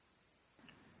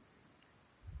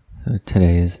So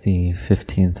today is the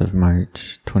 15th of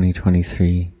March,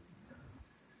 2023,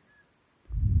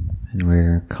 and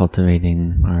we're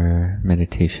cultivating our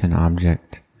meditation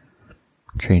object,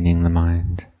 training the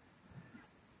mind,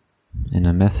 in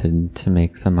a method to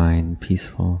make the mind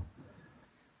peaceful,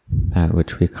 that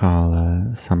which we call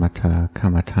a samatha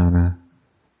kammatthana,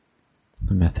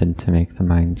 a method to make the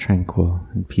mind tranquil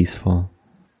and peaceful.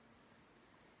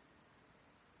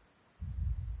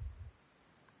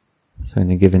 So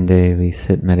in a given day, we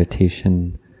sit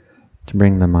meditation to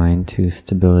bring the mind to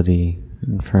stability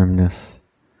and firmness.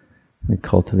 We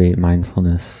cultivate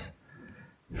mindfulness,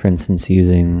 for instance,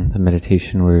 using the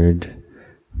meditation word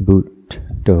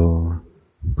but-do,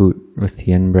 but with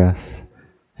the in-breath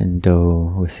and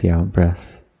do with the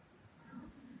out-breath.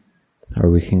 Or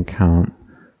we can count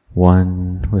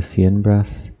 1 with the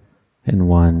in-breath and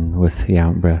 1 with the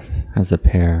out-breath as a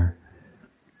pair,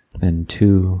 then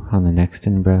 2 on the next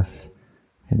in-breath,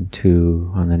 and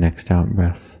 2 on the next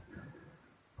out-breath,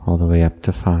 all the way up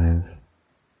to 5.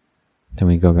 Then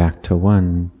we go back to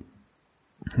 1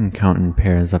 and count in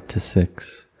pairs up to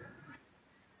 6.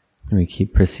 And we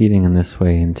keep proceeding in this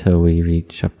way until we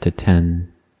reach up to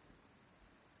 10.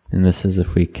 And this is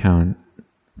if we count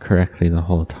correctly the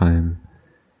whole time.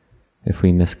 If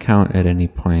we miscount at any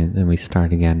point, then we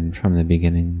start again from the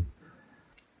beginning.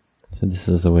 So this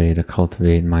is a way to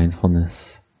cultivate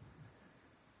mindfulness.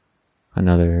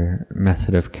 Another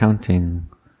method of counting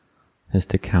is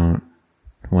to count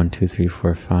 1, 2, 3,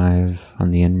 4, 5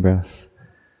 on the in-breath,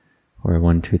 or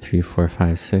 1, 2, 3, 4,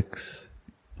 5, 6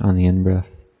 on the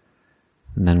in-breath,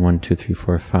 and then 1, 2, 3,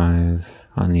 4, 5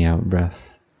 on the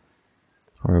out-breath,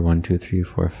 or 1, 2, 3,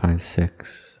 4, 5,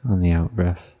 6 on the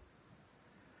out-breath.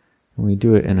 And we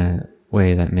do it in a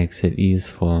way that makes it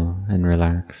easeful and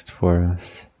relaxed for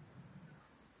us.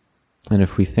 And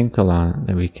if we think a lot,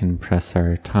 that we can press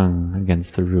our tongue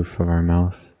against the roof of our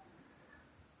mouth,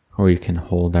 or we can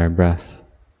hold our breath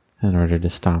in order to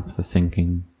stop the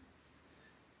thinking.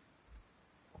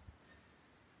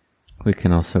 We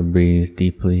can also breathe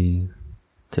deeply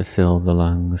to fill the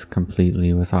lungs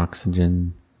completely with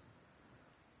oxygen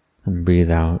and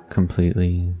breathe out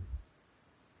completely.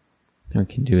 We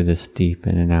can do this deep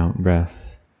in and out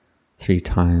breath 3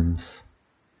 times.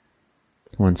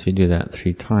 Once we do that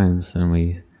 3 times, then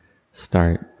we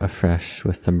start afresh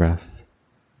with the breath.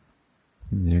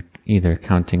 Either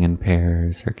counting in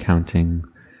pairs or counting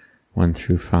 1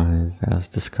 through 5 as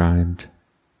described.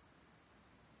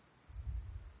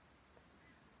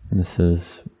 And this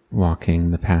is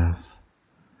walking the path.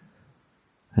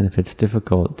 And if it's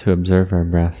difficult to observe our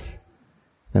breath,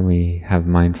 then we have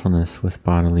mindfulness with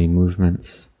bodily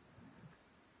movements.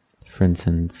 For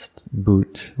instance,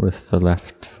 boot with the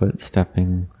left foot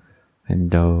stepping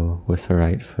and do with the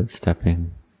right foot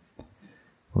stepping.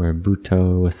 Or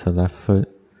buto with the left foot,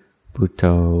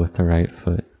 buto with the right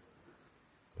foot.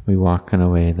 We walk in a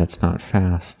way that's not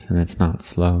fast and it's not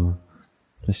slow.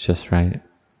 It's just right.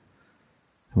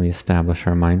 And we establish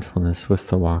our mindfulness with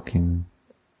the walking.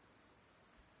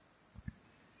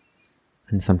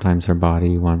 And sometimes our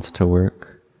body wants to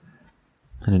work.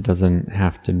 And it doesn't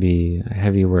have to be a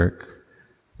heavy work,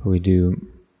 but we do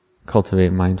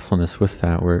cultivate mindfulness with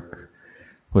that work,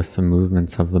 with the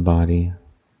movements of the body.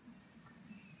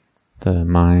 The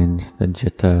mind, the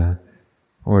citta,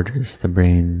 orders the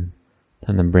brain,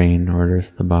 then the brain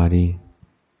orders the body.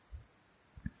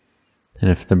 And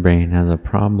if the brain has a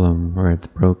problem or it's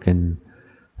broken,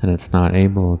 then it's not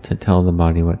able to tell the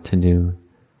body what to do.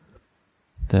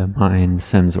 The mind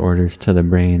sends orders to the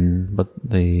brain, but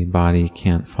the body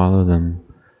can't follow them.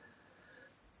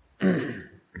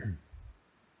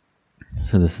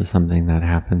 So this is something that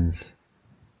happens.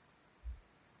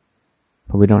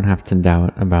 But we don't have to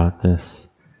doubt about this.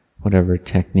 Whatever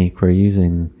technique we're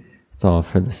using, it's all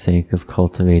for the sake of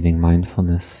cultivating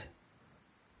mindfulness.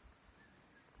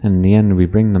 And in the end, we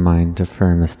bring the mind to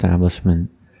firm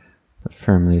establishment, but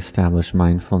firmly establish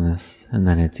mindfulness, and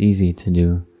then it's easy to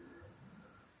do.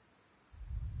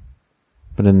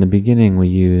 But in the beginning, we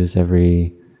use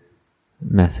every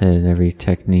method, every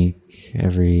technique,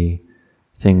 every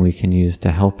thing we can use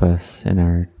to help us in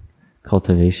our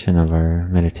cultivation of our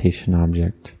meditation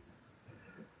object.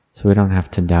 So we don't have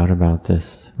to doubt about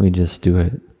this, we just do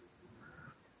it.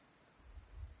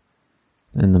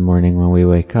 In the morning when we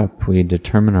wake up, we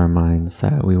determine our minds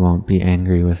that we won't be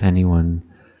angry with anyone,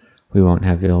 we won't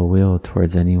have ill will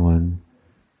towards anyone.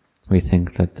 We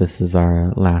think that this is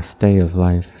our last day of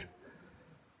life,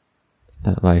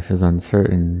 that life is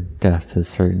uncertain, death is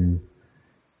certain.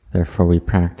 Therefore we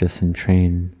practice and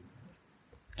train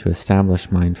to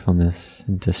establish mindfulness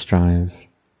and to strive.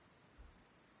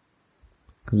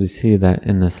 Because we see that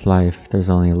in this life, there's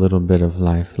only a little bit of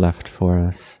life left for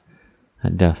us,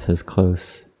 and death is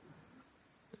close.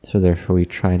 So therefore we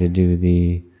try to do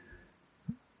the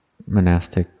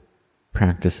monastic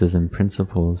practices and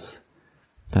principles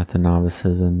that the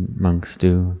novices and monks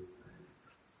do,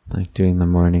 like doing the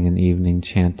morning and evening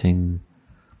chanting,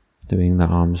 doing the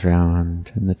alms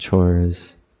round and the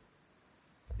chores,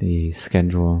 the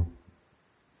schedule,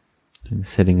 and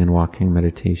sitting and walking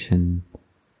meditation,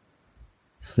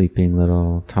 sleeping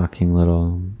little, talking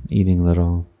little, eating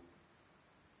little.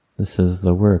 This is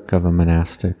the work of a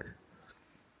monastic.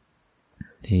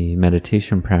 The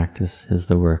meditation practice is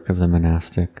the work of the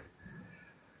monastic.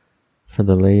 For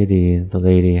the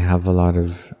laity have a lot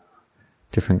of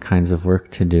different kinds of work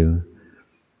to do.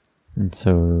 And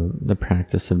so the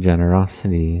practice of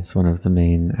generosity is one of the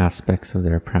main aspects of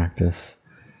their practice,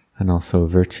 and also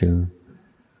virtue.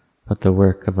 But the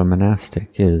work of a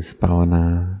monastic is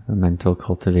bhavana, the mental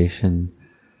cultivation.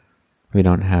 We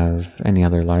don't have any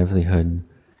other livelihood.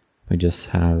 We just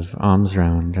have alms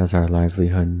round as our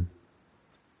livelihood.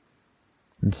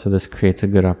 And so this creates a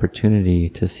good opportunity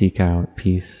to seek out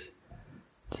peace,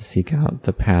 to seek out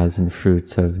the paths and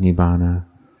fruits of nibbana,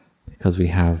 because we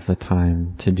have the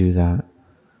time to do that.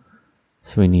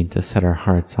 So we need to set our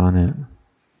hearts on it.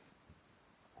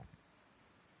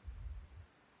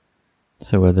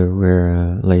 So whether we're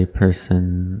a lay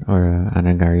person or an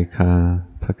anagarika,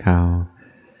 pakao,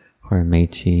 or a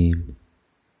mechi,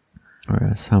 or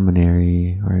a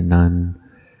samaneri, or a nun,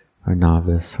 or a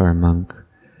novice, or a monk,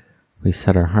 we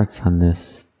set our hearts on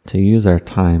this to use our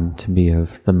time to be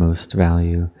of the most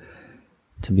value,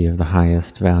 to be of the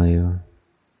highest value.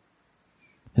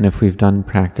 And if we've done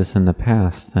practice in the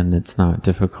past, then it's not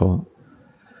difficult.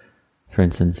 For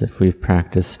instance, if we've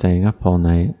practiced staying up all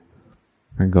night,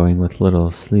 or going with little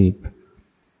sleep,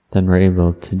 then we're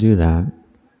able to do that.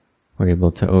 We're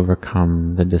able to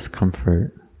overcome the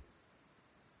discomfort.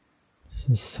 This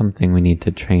is something we need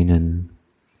to train in,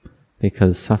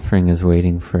 because suffering is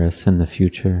waiting for us in the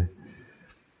future.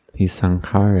 These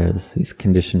sankharas, these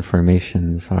conditioned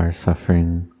formations, are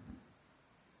suffering.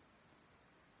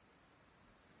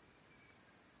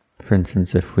 For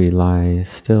instance, if we lie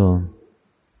still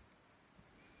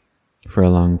for a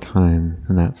long time,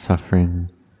 then that's suffering.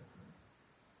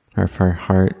 Or if our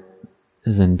heart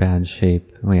is in bad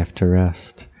shape and we have to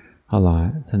rest a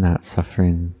lot, then that's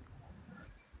suffering.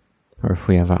 Or if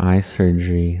we have an eye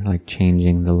surgery, like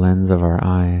changing the lens of our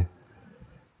eye,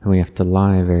 and we have to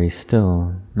lie very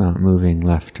still, not moving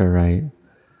left or right,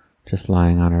 just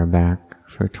lying on our back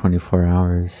for 24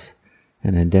 hours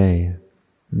in a day,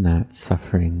 and that's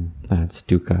suffering, that's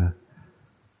dukkha.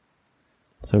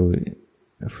 So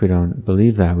if we don't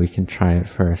believe that, we can try it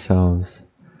for ourselves.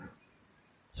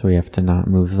 So we have to not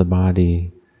move the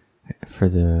body for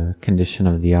the condition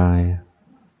of the eye,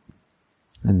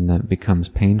 and that becomes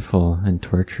painful and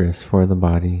torturous for the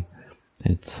body.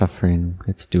 It's suffering,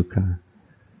 it's dukkha.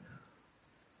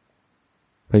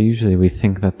 But usually we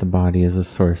think that the body is a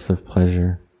source of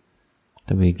pleasure,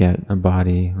 that we get a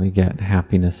body, we get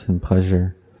happiness and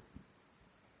pleasure.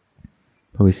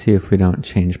 But we see if we don't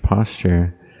change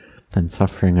posture, then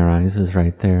suffering arises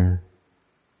right there.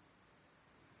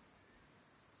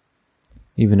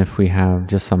 Even if we have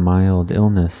just a mild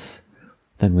illness,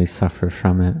 then we suffer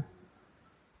from it.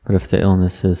 But if the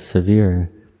illness is severe,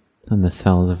 then the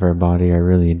cells of our body are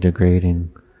really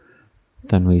degrading,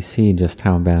 then we see just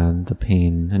how bad the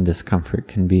pain and discomfort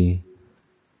can be.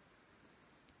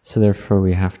 So therefore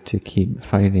we have to keep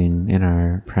fighting in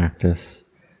our practice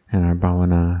and our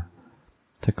bhavana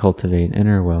to cultivate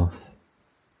inner wealth,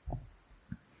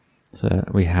 so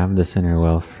that we have this inner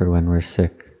wealth for when we're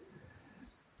sick,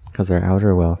 because our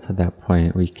outer wealth at that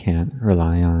point we can't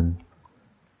rely on.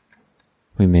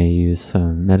 We may use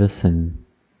some medicine,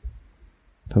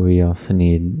 but we also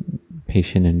need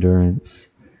patient endurance,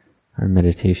 our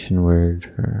meditation word,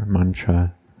 or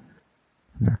mantra,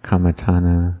 and our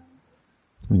kammatthana.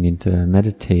 We need to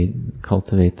meditate,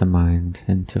 cultivate the mind,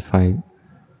 and to fight.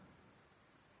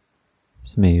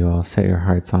 So may you all set your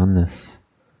hearts on this,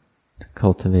 to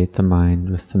cultivate the mind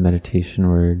with the meditation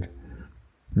word,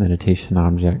 meditation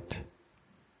object.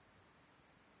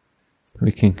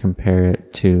 We can compare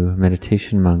it to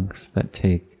meditation monks that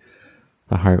take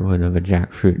the heartwood of a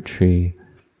jackfruit tree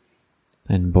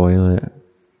and boil it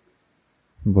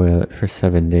for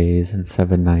 7 days and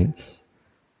 7 nights,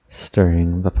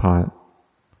 stirring the pot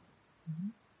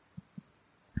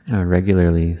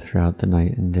regularly throughout the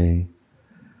night and day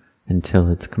until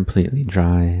it's completely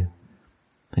dry,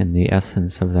 and the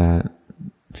essence of that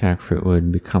jackfruit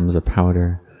wood becomes a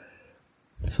powder,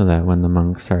 so that when the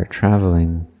monks are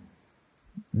traveling,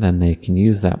 then they can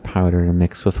use that powder to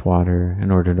mix with water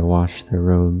in order to wash their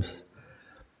robes.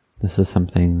 This is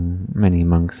something many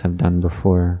monks have done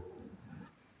before.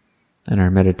 In our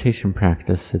meditation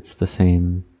practice, it's the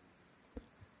same.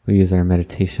 We use our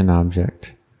meditation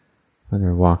object,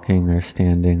 whether walking or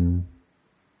standing.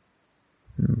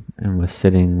 And with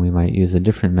sitting, we might use a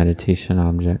different meditation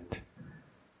object,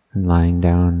 and lying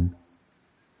down.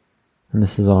 And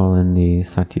this is all in the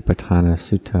Satipatthana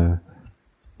Sutta,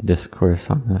 the discourse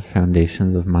on the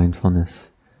foundations of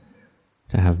mindfulness,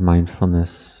 to have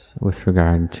mindfulness with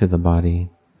regard to the body,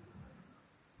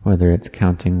 whether it's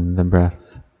counting the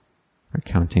breath or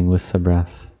counting with the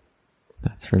breath.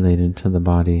 That's related to the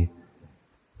body,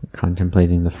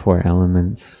 contemplating the four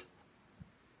elements,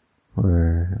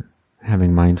 or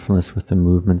having mindfulness with the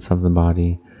movements of the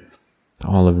body.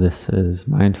 All of this is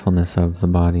mindfulness of the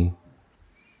body.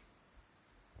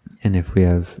 And if we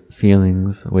have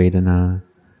feelings, Vedana,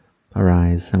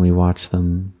 arise and we watch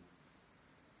them,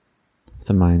 if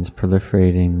the mind's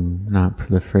proliferating, not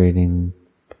proliferating,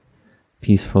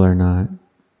 peaceful or not,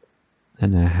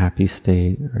 in a happy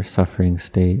state or suffering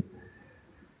state,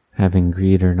 having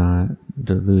greed or not,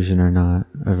 delusion or not,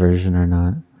 aversion or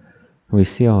not, we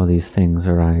see all these things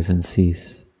arise and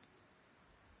cease.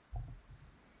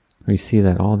 We see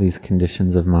that all these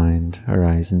conditions of mind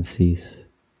arise and cease.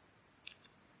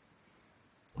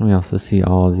 And we also see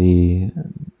all the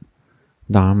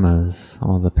dhammas,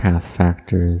 all the path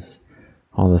factors,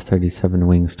 all the 37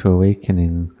 wings to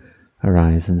awakening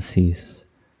arise and cease.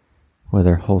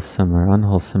 Whether wholesome or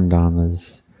unwholesome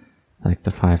dhammas, like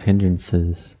the 5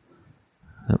 hindrances,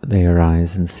 they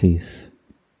arise and cease.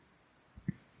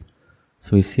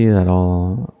 So we see that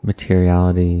all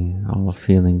materiality, all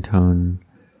feeling tone,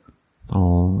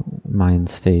 all mind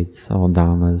states, all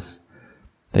dhammas,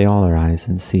 they all arise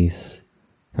and cease.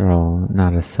 They're all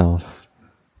not a self,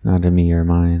 not a me or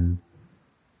mine.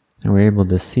 And we're able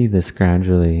to see this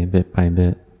gradually, bit by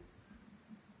bit.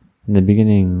 In the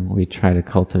beginning, we try to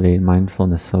cultivate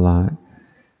mindfulness a lot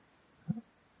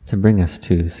to bring us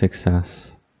to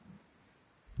success.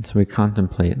 And so we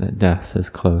contemplate that death is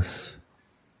close,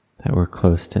 that we're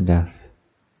close to death.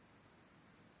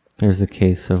 There's the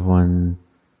case of one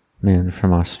man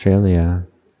from Australia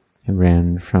who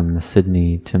ran from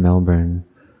Sydney to Melbourne,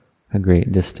 a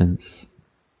great distance,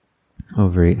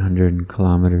 over 800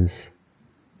 kilometers.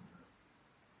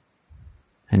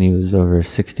 And he was over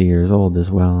 60 years old as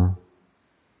well.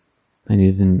 And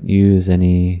he didn't use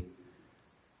any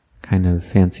kind of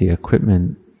fancy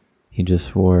equipment. He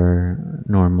just wore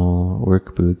normal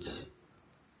work boots.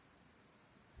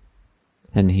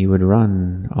 And he would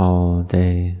run all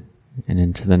day and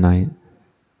into the night.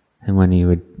 And when he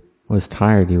was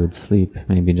tired, he would sleep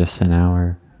maybe just an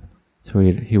hour. So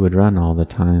he would run all the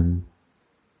time.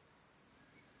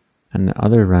 And the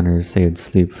other runners, they would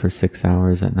sleep for 6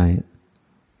 hours at night.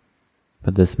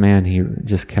 But this man, he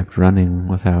just kept running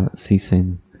without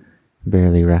ceasing,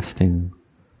 barely resting.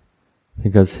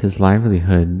 Because his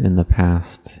livelihood in the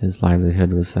past, his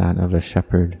livelihood was that of a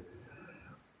shepherd.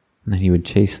 And he would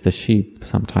chase the sheep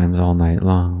sometimes all night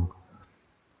long.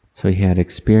 So he had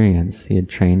experience, he had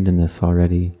trained in this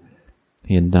already.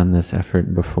 He had done this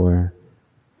effort before.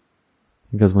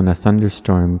 Because when a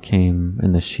thunderstorm came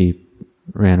and the sheep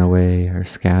ran away or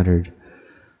scattered,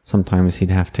 sometimes he'd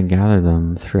have to gather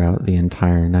them throughout the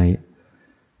entire night.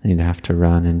 And he'd have to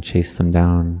run and chase them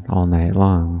down all night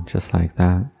long, just like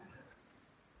that.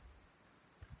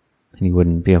 And he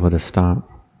wouldn't be able to stop.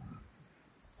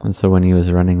 And so when he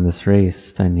was running this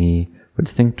race, then he would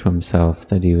think to himself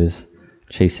that he was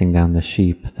chasing down the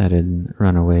sheep that had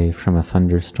run away from a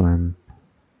thunderstorm.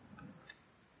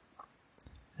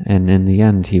 And in the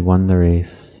end, he won the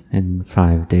race in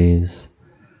 5 days.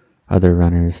 Other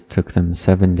runners took them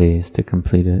 7 days to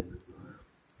complete it.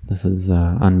 This is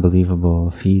an unbelievable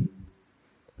feat,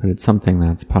 but it's something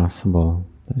that's possible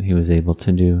that he was able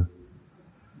to do.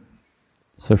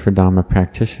 So for Dhamma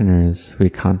practitioners, we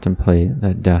contemplate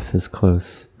that death is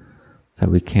close, that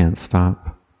we can't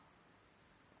stop.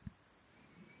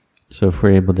 So if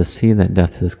we're able to see that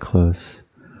death is close,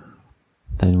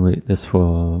 then this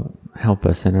will help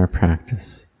us in our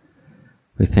practice.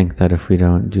 We think that if we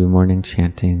don't do morning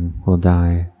chanting, we'll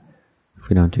die. If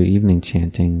we don't do evening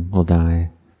chanting, we'll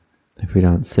die. If we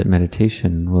don't sit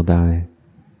meditation, we'll die.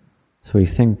 So we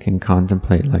think and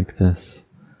contemplate like this,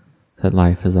 that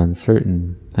life is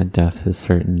uncertain, that death is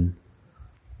certain.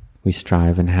 We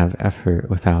strive and have effort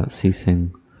without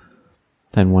ceasing.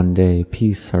 Then one day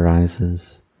peace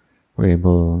arises. We're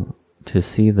able to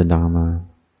see the Dhamma.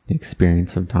 The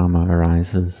experience of Dhamma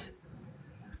arises.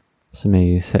 So may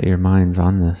you set your minds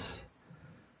on this,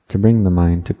 to bring the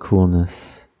mind to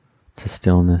coolness, to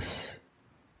stillness,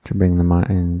 to bring the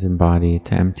mind and body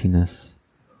to emptiness,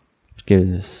 which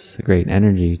gives a great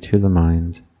energy to the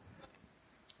mind,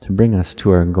 to bring us to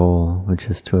our goal, which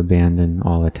is to abandon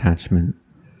all attachment.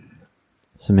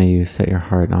 So may you set your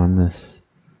heart on this,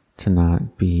 to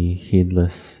not be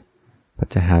heedless,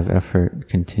 but to have effort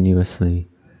continuously,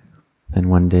 and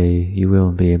one day you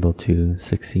will be able to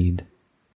succeed.